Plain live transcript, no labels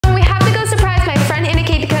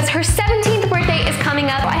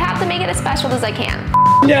special as I can.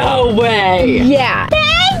 No way! Yeah.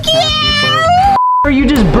 Thank you! Or you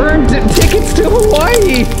just burned tickets to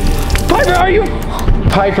Hawaii! Piper, are you?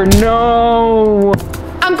 Piper, no!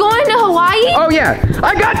 I'm going to Hawaii? Oh yeah,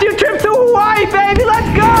 I got you a trip to Hawaii, baby, let's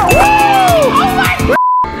go! Woo! Oh my God!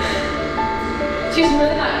 She's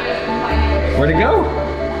really not good at finding. Where'd it go?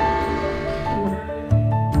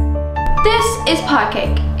 This is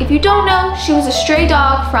Potcake. If you don't know, she was a stray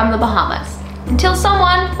dog from the Bahamas until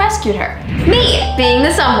someone rescued her. Me being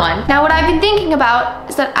the someone. Now what I've been thinking about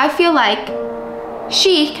is that I feel like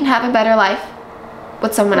she can have a better life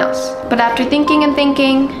with someone else. But after thinking and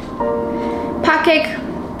thinking, Potcake,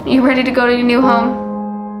 you ready to go to your new home?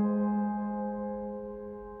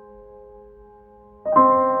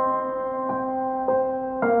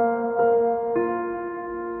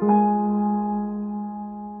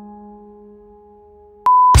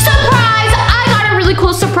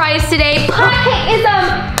 Surprise today. Potcake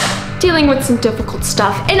is dealing with some difficult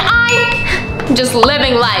stuff, and I'm just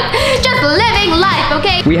living life. Just living life,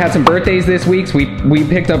 okay? We had some birthdays this week. So we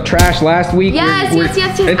picked up trash last week. Yes.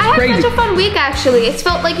 It's I had crazy. such a fun week actually. It's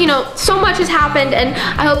felt like, you know, so much has happened, and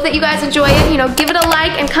I hope that you guys enjoy it. You know, give it a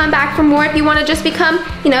like and come back for more if you want to just become,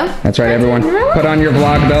 you know. That's right, everyone. Put on your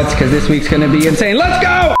vlog belts because this week's gonna be insane. Let's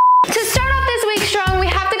go! To start off this week strong, we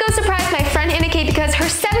have to go surprise my friend Annika because her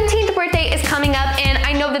 17th birthday is coming up, and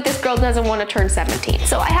I know that this girl doesn't want to turn 17,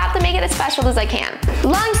 so I have to make it as special as I can.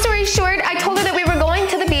 Long story short, I told her that we were going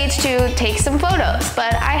to the beach to take some photos,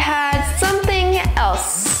 but I had something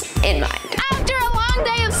else in mind. After a long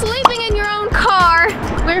day of sleeping in your own car,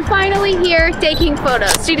 we're finally here taking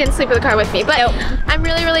photos. She didn't sleep in the car with me, but I'm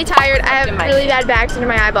really, really tired. I have really bad bags under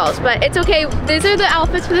my eyeballs, but it's okay. These are the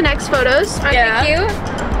outfits for the next photos. Aren't they cute?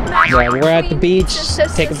 Yeah, we're at the beach,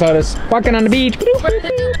 taking photos, walking on the beach.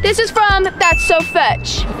 This is from That's So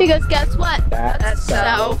Fetch. Because guess what? That's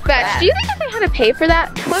So Fetch. Do you think that they had to pay for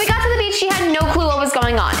that? When we got to the beach, she had no clue what was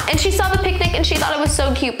going on. And she saw the picnic and she thought it was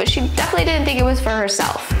so cute, but she definitely didn't think it was for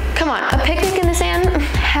herself. Come on, a picnic in the sand?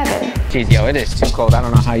 Heaven. Jeez, yo, it is too cold. I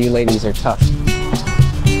don't know how you ladies are tough.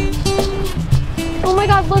 Oh my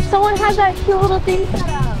God, look, someone has that cute little thing set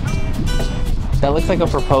up. That looks like a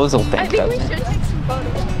proposal thing. I think we should take some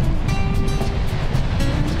photos.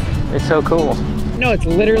 It's so cool. No, it's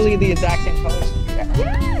literally the exact same color.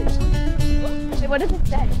 Yes! Wait, what does it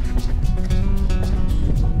say?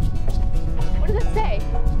 What does it say?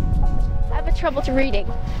 I have a trouble to reading.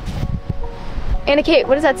 Anna Kate,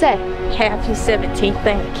 what does that say? Happy 17th,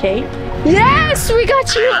 Anna Kate. Yes, we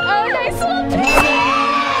got you a nice little picture.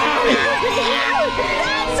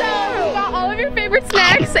 So we got all of your favorite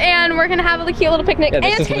snacks, and we're gonna have a cute little picnic and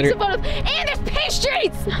take some photos. And there's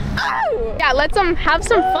pastries. Oh, yeah, let's have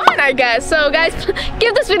some fun, I guess. So guys,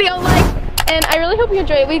 give this video a like, and I really hope you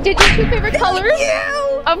enjoy it. We did your 2 favorite colors.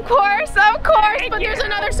 Of course, but there's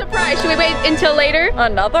another surprise. Should we wait until later?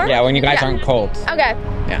 Another? Yeah, when you guys aren't cold. Okay.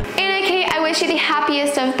 Yeah. Anna Kate, I wish you the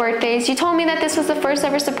happiest of birthdays. You told me that this was the first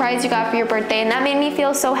ever surprise you got for your birthday, and that made me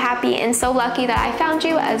feel so happy and so lucky that I found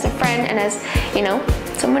you as a friend and as, you know,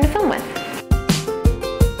 someone to film with.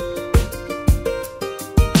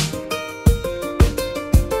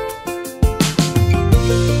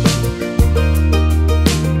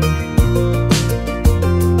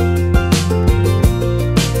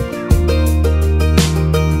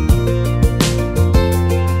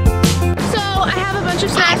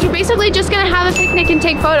 Just gonna have a picnic and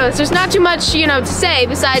take photos. There's not too much, you know, to say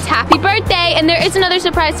besides happy birthday, and there is another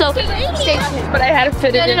surprise, so stay tuned. But I had to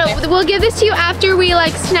fit it in. No, we'll give this to you after we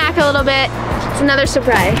like snack a little bit. It's another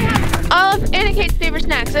surprise. All of Anna Kate's favorite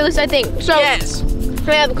snacks, at least I think. So yes.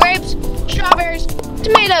 We have grapes, strawberries,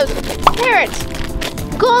 tomatoes, carrots,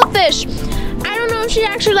 goldfish. I don't know if she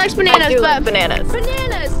actually likes bananas, I do but like bananas.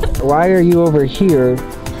 Bananas. Why are you over here?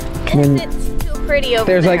 When Pretty over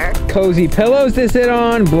there's there. like cozy pillows to sit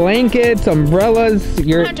on, blankets, umbrellas.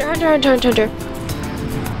 Hunter.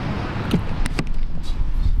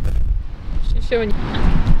 She's showing you.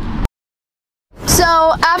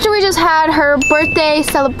 So after we just had her birthday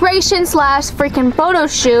celebration / freaking photo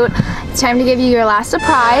shoot, it's time to give you your last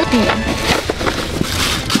surprise.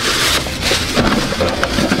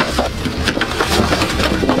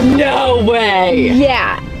 No way!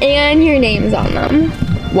 Yeah, and your name's on them.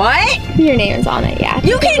 What? Your name's on it, yeah.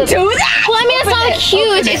 You can do that? Well, I mean, it's not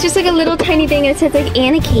cute. It's just like a little tiny thing, and it says like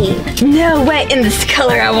Anna Kate. No way, in this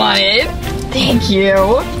color I wanted. Thank you.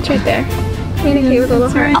 It's right there. Anna Kate with a little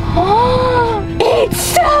heart. Oh, it's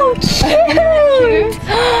so cute.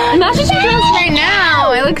 That's what she feels right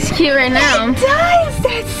now. It looks cute right now. It does.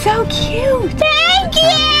 That's so cute. Thank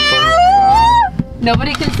you.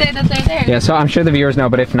 Nobody can say that they're there. Yeah, so I'm sure the viewers know,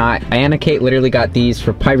 but if not, Anna Kate literally got these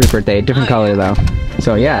for Piper's birthday, a different color though.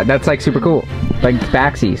 So yeah, that's like super cool. Like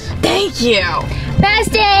backsies. Thank you.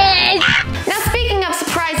 Besties! Now speaking of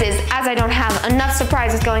surprises, as I don't have enough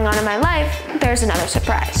surprises going on in my life, there's another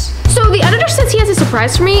surprise. So the editor says he has a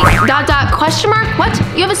surprise for me, question mark? What?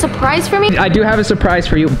 You have a surprise for me? I do have a surprise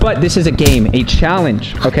for you, but this is a game, a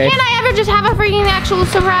challenge, okay? Can I ever just have a freaking actual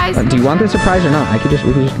surprise? Do you want the surprise or not?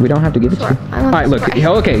 We don't have to give it to you. All right, look,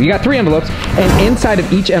 okay, you got 3 envelopes, and inside of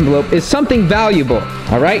each envelope is something valuable,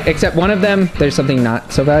 all right? Except one of them, there's something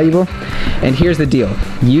not so valuable. And here's the deal.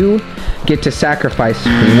 You get to sacrifice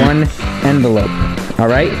 1 envelope, all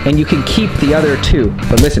right? And you can keep the other 2,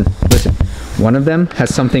 but listen. One of them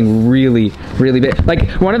has something really, really big.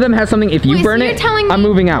 Like, one of them has something, if you burn it, I'm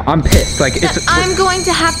moving out. I'm pissed. Like, I'm going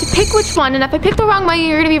to have to pick which one, and if I pick the wrong one,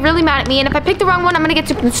 you're gonna be really mad at me, and if I pick the wrong one, I'm gonna get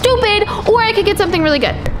something stupid, or I could get something really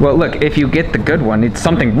good. Well, look, if you get the good one, it's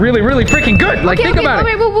something really, really freaking good. Like, think about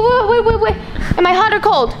it. Wait. Am I hot or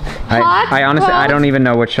cold? Hot? I honestly, I don't even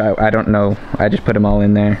know which, I don't know. I just put them all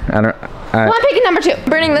in there. Well, I'm picking number 2.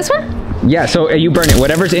 Burning this one? Yeah, so you burn it.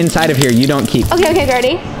 Whatever's inside of here, you don't keep. Okay,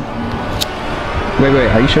 ready? Wait,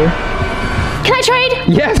 are you sure? Can I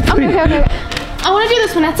trade? Yes, please. Okay. I want to do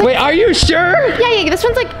this one. That's like, wait, are you sure? Yeah, this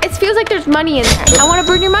one's like, it feels like there's money in there. I want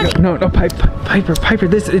to burn your money. No, Piper,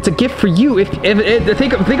 it's a gift for you.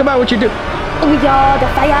 Think about what you do. Oh, yeah, the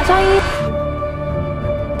fire sign.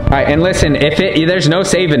 All right, and listen, there's no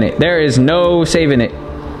saving it. There is no saving it.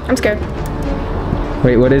 I'm scared.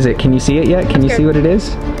 Wait, what is it? Can you see it yet? Can you see what it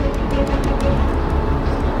is?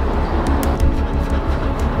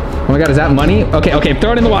 Oh my God, is that money? Okay,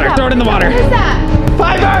 throw it in the water, throw it in the water. What is that?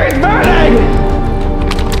 Piper, it's burning!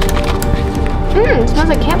 It smells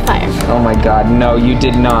like campfire. Oh my God, no, you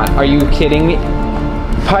did not. Are you kidding me?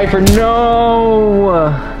 Piper,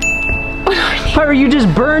 no! Piper, you just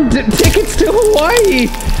burned tickets to Hawaii!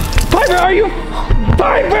 Piper,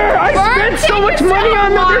 Piper, I spent so much money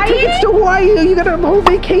on other tickets to Hawaii. You got a whole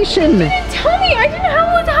vacation. You didn't tell me. I didn't. How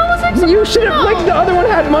was I supposed You should have, like, the other one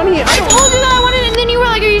had money. I told you that I wanted it, and then you were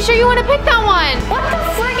like, are you sure you want to pick that one? What the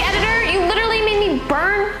frick, editor? You literally made me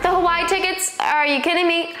burn the Hawaii tickets? Are you kidding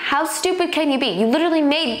me? How stupid can you be? You literally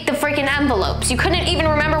made the freaking envelopes. You couldn't even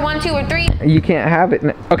remember 1, 2, or 3. You can't have it.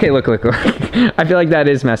 Okay, look. I feel like that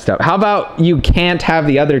is messed up. How about you can't have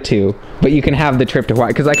the other 2, but you can have the trip to Hawaii?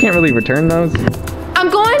 Because I can't really return those. I'm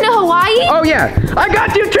going to Hawaii? Oh yeah, I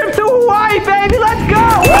got you a trip to Hawaii, baby. Let's go!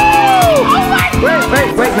 Woo! Oh my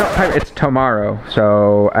God! Wait, no, it's tomorrow.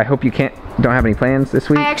 So I hope you don't have any plans this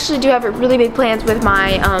week. I actually do have really big plans with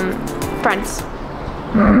my friends.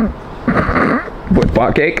 With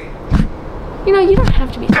pot cake? You know, you don't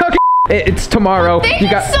have to be. Okay, it's tomorrow. Thank you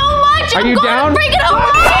so much. Are you down? Bring it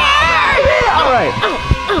Hawaii! All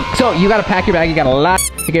right. So you gotta pack your bag. You got a lot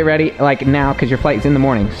to get ready, like now, because your flight's in the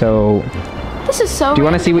morning. So. This is so. Do you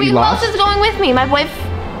want to see what you lost? Who else is going with me? My wife.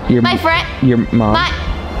 My friend. Your mom.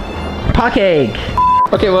 Pot cake.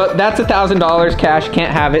 Okay, well, that's $1,000 cash.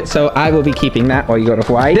 Can't have it, so I will be keeping that while you go to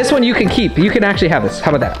Hawaii. This one you can keep. You can actually have this.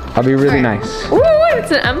 How about that? I'll be really nice. Ooh,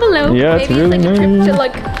 it's an envelope. Yeah, it's really nice. Maybe it's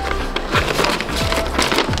like a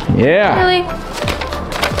trip to Yeah. Really?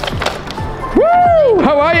 Woo!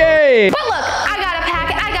 Hawaii! But look, I got a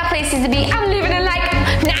packet. I got places to be. I'm leaving in like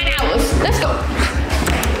 9 hours. Let's go.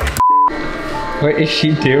 What is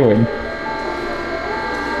she doing?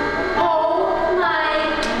 Oh my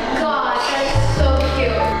God, that's so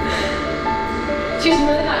cute. She's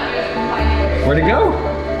really not good at finding her. Where'd it go?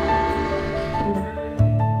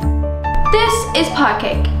 This is Pot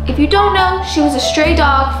Cake. If you don't know, she was a stray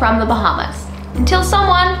dog from the Bahamas until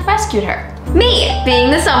someone rescued her. Me being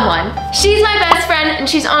the someone. She's my best friend and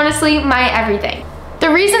she's honestly my everything. The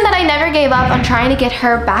reason that I never gave up on trying to get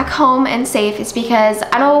her back home and safe is because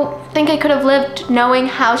I don't think I could have lived knowing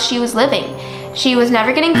how she was living. She was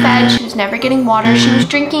never getting fed, she was never getting water, she was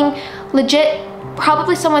drinking legit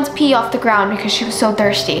probably someone's pee off the ground because she was so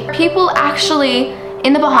thirsty. People actually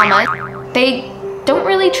in the Bahamas, they don't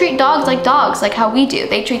really treat dogs like how we do.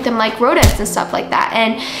 They treat them like rodents and stuff like that.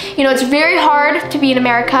 And you know, it's very hard to be in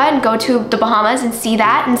America and go to the Bahamas and see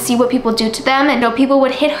that and see what people do to them. And you know, people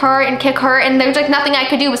would hit her and kick her and there's like nothing I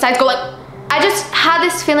could do besides go like, I just had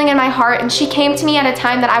this feeling in my heart and she came to me at a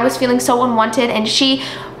time that I was feeling so unwanted and she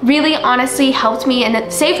really honestly helped me and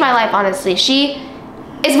it saved my life, honestly. She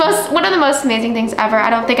is one of the most amazing things ever.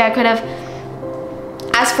 I don't think I could have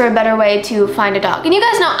ask for a better way to find a dog. And you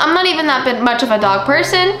guys know, I'm not even that much of a dog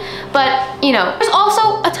person, but you know, there's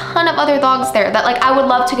also a ton of other dogs there that like I would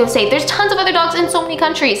love to go save. There's tons of other dogs in so many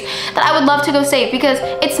countries that I would love to go save because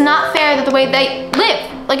it's not fair that the way they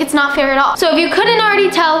live. Like, it's not fair at all. So if you couldn't already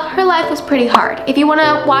tell, her life was pretty hard. If you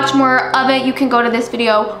wanna watch more of it, you can go to this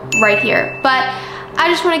video right here. But I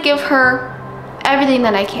just wanna give her everything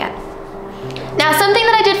that I can. Now, something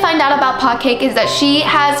that I did find out about Potcake is that she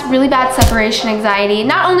has really bad separation anxiety.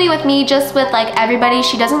 Not only with me, just with like everybody.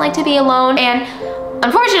 She doesn't like to be alone. And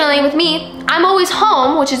unfortunately with me, I'm always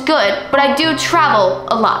home, which is good, but I do travel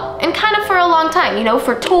a lot and kind of for a long time, you know,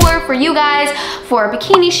 for tour, for you guys, for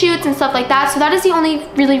bikini shoots and stuff like that. So that is the only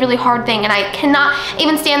really hard thing. And I cannot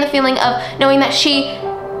even stand the feeling of knowing that she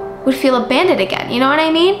would feel abandoned again. You know what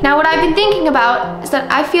I mean? Now, what I've been thinking about is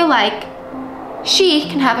that I feel like she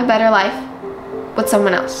can have a better life with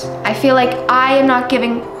someone else. I feel like I am not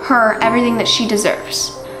giving her everything that she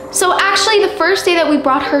deserves. So actually, the first day that we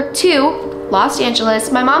brought her to Los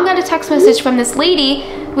Angeles, my mom got a text message from this lady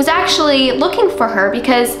who was actually looking for her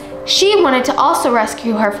because she wanted to also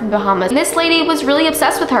rescue her from Bahamas. And this lady was really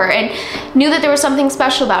obsessed with her and knew that there was something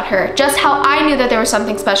special about her, just how I knew that there was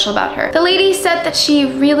something special about her. The lady said that she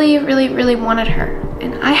really wanted her.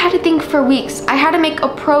 And I had to think for weeks. I had to make a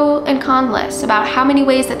pro and con list about how many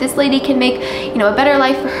ways that this lady can make, you know, a better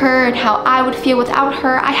life for her and how I would feel without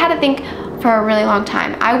her. I had to think for a really long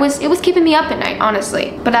time. It was keeping me up at night,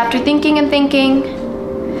 honestly. But after thinking and thinking,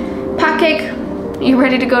 Potcake, you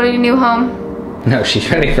ready to go to your new home? No, she's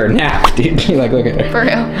ready for a nap, dude. Like, look at her. For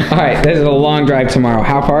real. All right, this is a long drive tomorrow.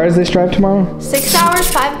 How far is this drive tomorrow? 6 hours,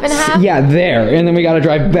 5.5. Yeah, there. And then we gotta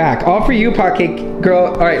drive back. All for you, Potcake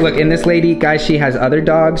girl. All right, look, and this lady, guys, she has other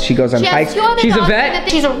dogs. She goes on hikes. She's a vet.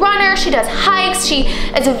 She's a runner. She does hikes. She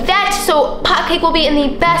is a vet. So Potcake will be in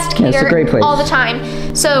the best care it's a great place. all the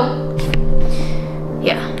time. So,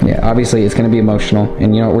 yeah. Yeah, obviously it's gonna be emotional.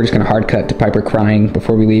 And you know what? We're just gonna hard cut to Piper crying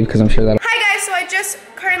before we leave because I'm sure that'll. Hi guys, so I just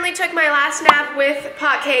currently took my last nap with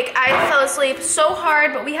Potcake. I fell asleep so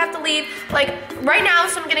hard, but we have to leave like right now,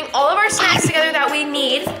 so I'm getting all of our snacks together that we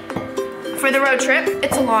need for the road trip.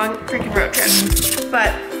 It's a long freaking road trip,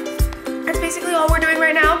 but that's basically all we're doing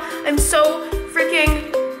right now. I'm so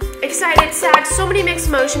freaking excited, sad, so many mixed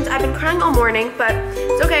emotions. I've been crying all morning, but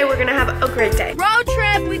it's okay, we're gonna have a great day. Road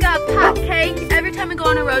trip, we got Potcake. Every time we go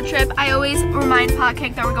on a road trip, I always remind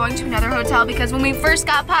Potcake that we're going to another hotel because when we first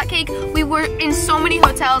got Potcake, we were in so many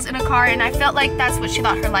hotels in a car and I felt like that's what she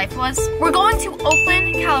thought her life was. We're going to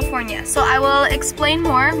Oakland, California, so I will explain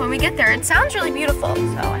more when we get there. It sounds really beautiful,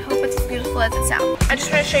 so I hope it's as beautiful as it sounds. I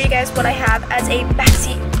just want to show you guys what I have as a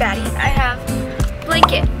backseat baddie. I have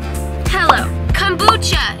blanket, pillow,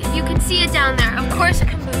 kombucha. You can see it down there. Of course, a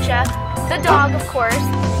kombucha. The dog, of course.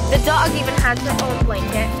 The dog even has her own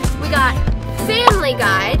blanket. We got family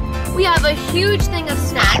guide. We have a huge thing of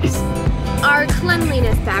snacks. Our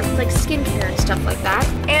cleanliness bag with like skincare and stuff like that.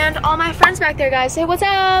 And all my friends back there, guys, say what's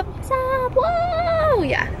up? What's up? Whoa!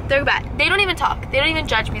 Yeah, they're bad. They don't even talk. They don't even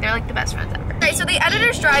judge me. They're like the best friends ever. Alright, so the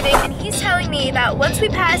editor's driving and he's telling me that once we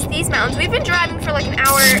pass these mountains, we've been driving for like an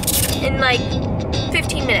hour in like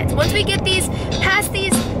 15 minutes. Once we get past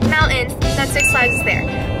these mountains, that Six Flags is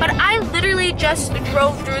there. But I literally just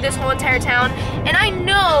drove through this whole entire town, and I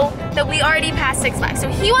know that we already passed Six Flags. So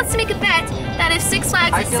he wants to make a bet that if Six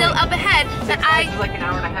Flags is still up ahead, that It's like an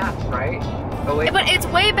hour and a half, right? But it's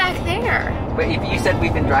way back there. But if you said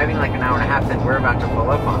we've been driving like an hour and a half, then we're about to pull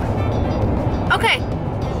up on it. Okay.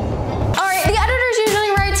 All right, the editor's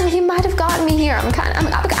usually right, so he might have gotten me here. I'm kind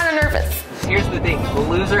of nervous. Here's the thing, the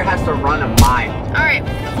loser has to run a mile. All right,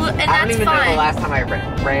 and that's fine. I don't even know the last time I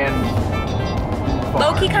ran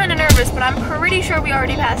far. Low-key kind of nervous, but I'm pretty sure we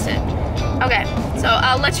already passed it. Okay, so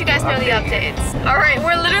I'll let you guys know the updates. All right,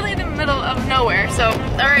 we're literally in the middle of nowhere, so,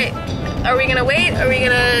 all right. Are we gonna wait? Are we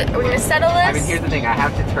gonna settle this? I mean, here's the thing, I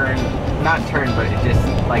have to not turn, but it just,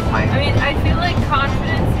 like my... I mean, I feel like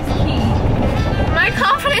confidence is key. My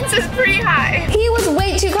confidence is pretty high. He was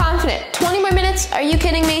way too confident. 20 more minutes? Are you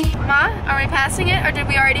kidding me? Ma, are we passing it or did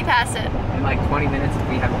we already pass it? In like 20 minutes if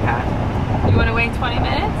we haven't passed. You want to wait 20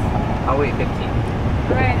 minutes? I'll wait 15.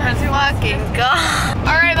 Alright, Hunter. Fucking God.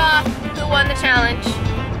 Alright, Ma, who won the challenge?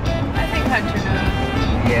 I think Hunter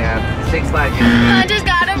knows. Yeah, Six Flags. Hunter's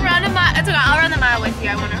gotta run a mile. It's okay, I'll run the mile with you.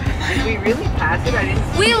 I wanna run. Did we really pass it? I didn't.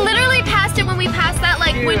 We literally passed it when we passed that,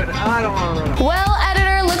 like, Dude, I don't want to run. Well,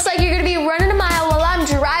 editor, looks like you're gonna be running a mile while I'm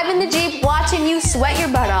driving the Jeep watching you sweat your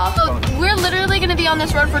butt off. So we're literally gonna be on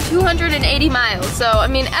this road for 280 miles. So, I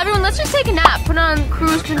mean, everyone, let's just take a nap. Put on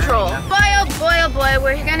cruise control. Boy, oh boy, oh boy.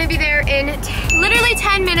 We're gonna be there in literally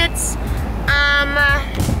 10 minutes.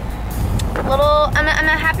 I'm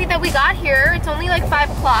happy that we got here. It's only like 5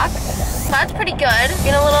 o'clock, so that's pretty good.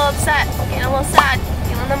 Getting a little upset, getting a little sad,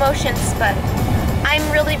 feeling the emotions, but I'm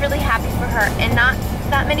really, really happy for her. And not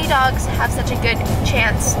that many dogs have such a good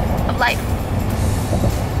chance of life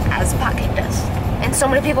as Potcake does. And so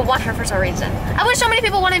many people want her for some reason. I wish so many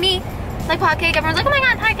people wanted me like Potcake. Everyone's like, oh my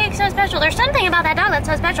god, Potcake's so special. There's something about that dog that's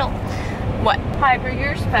so special. What? Piper,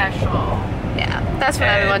 you're special. Yeah, that's what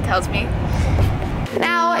everyone tells me.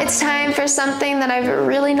 Now it's time for something that I've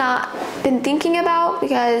really not been thinking about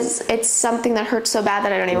because it's something that hurts so bad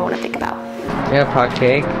that I don't even want to think about. Yeah,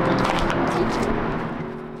 Potcake.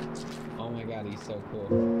 Oh my god, he's so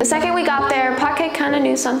cool. The second we got there, Potcake kind of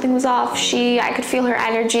knew something was off. I could feel her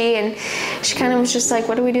energy, and she kind of was just like,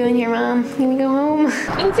 what are we doing here, Mom? Can we go home?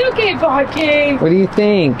 It's okay, Potcake. What do you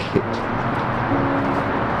think?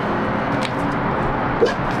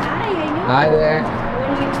 Hi there.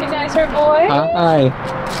 Hey guys, her boy. Hi.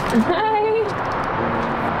 Hi.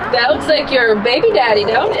 That looks like your baby daddy,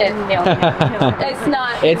 don't it? No. It's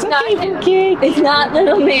not. It's not okay, him. Cake. It's not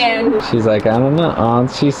little man. She's like, I don't know. Oh,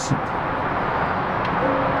 she's.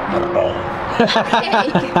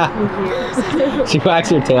 She wags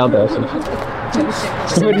her tail though.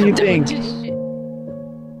 What do you think?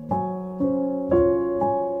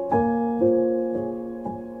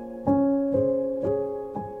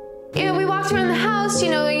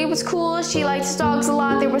 It was cool. She likes dogs a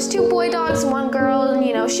lot. There was 2 boy dogs and 1 girl,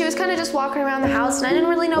 and she was kind of just walking around the house, and I didn't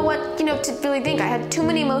really know what to really think. I had too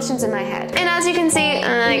many emotions in my head, and as you can see,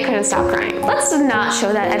 I couldn't stop crying. Let's not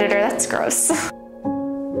show that, editor. That's gross.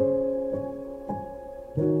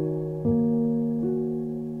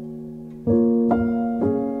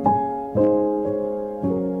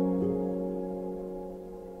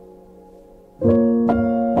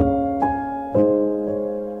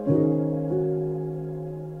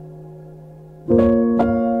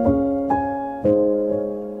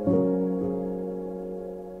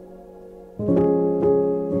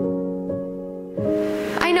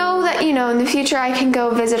 In the future I can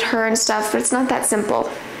go visit her and stuff, but it's not that simple.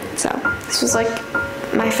 So this was like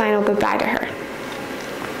my final goodbye to her.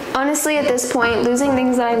 Honestly, at this point, losing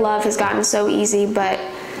things that I love has gotten so easy, but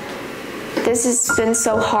this has been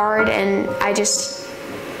so hard, and I just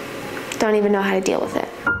don't even know how to deal with it.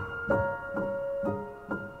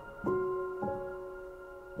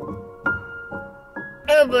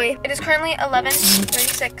 Oh boy. It is currently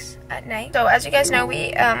 11:36 at night. So as you guys know,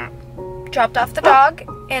 we dropped off the dog,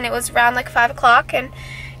 and it was around like 5 o'clock, and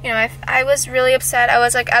I was really upset. I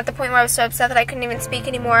was like at the point where I was so upset that I couldn't even speak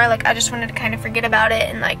anymore. Like I just wanted to kind of forget about it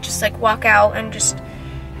and just walk out, and just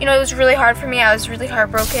it was really hard for me. I was really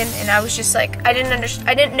heartbroken, and I was just like, I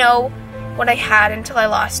didn't know what I had until I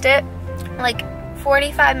lost it. Like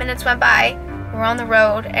 45 minutes went by, we're on the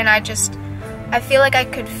road, and I feel like I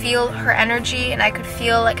could feel her energy, and I could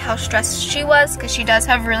feel like how stressed she was, because she does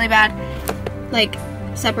have really bad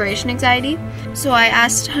separation anxiety. So I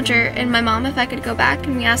asked Hunter and my mom if I could go back,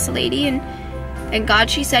 and we asked the lady, and God,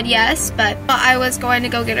 she said yes, but I was going to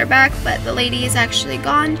go get her back, but the lady is actually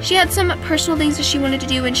gone. She had some personal things that she wanted to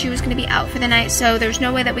do, and she was going to be out for the night, so there's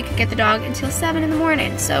no way that we could get the dog until 7 in the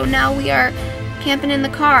morning. So now we are camping in the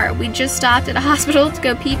car. We just stopped at a hospital to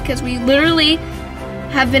go pee, because we literally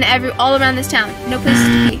have been all around this town. No places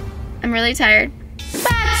to pee. I'm really tired.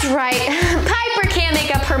 That's right. Piper can't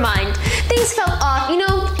make up her mind. Things felt off.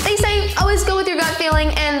 They say always go with your gut feeling,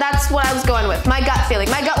 and that's what I was going with. My gut feeling.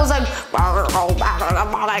 My gut was like,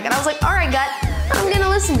 and I was like, all right, gut, I'm gonna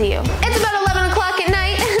listen to you. It's about 11 o'clock at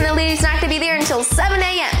night, and the lady's not gonna be there until 7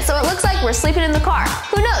 a.m. So it looks like we're sleeping in the car.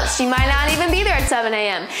 Who knows? She might not even be there at 7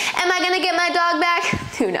 a.m. Am I gonna get my dog back?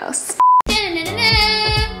 Who knows?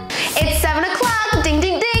 It's 7 o'clock. Ding,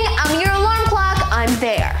 ding, ding. I'm your alarm clock. I'm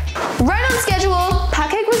there. Right on schedule.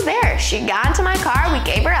 Potcake was there. She got into my car, we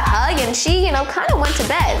gave her a hug, and she, kind of went to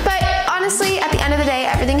bed. But honestly, at the end of the day,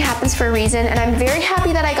 everything happens for a reason, and I'm very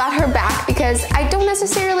happy that I got her back, because I don't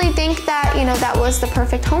necessarily think that, that was the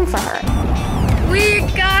perfect home for her. We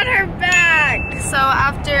got her back! So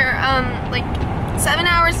after, 7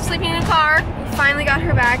 hours of sleeping in a car, we finally got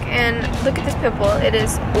her back, and look at this pimple. It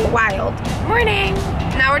is wild. Morning!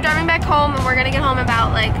 Now we're driving back home, and we're gonna get home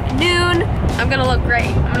about noon. I'm gonna look great.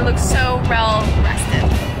 I'm gonna look so well rested.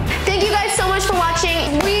 Thank you guys so much for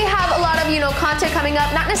watching. We have a lot of, content coming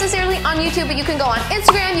up, not necessarily on YouTube, but you can go on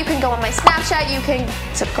Instagram, you can go on my Snapchat, you can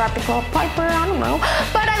subscribe to Piper, I don't know.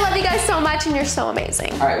 But I love you guys so much, and you're so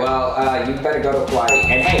amazing. All right, well, you better go to Hawaii.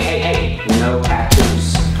 And hey,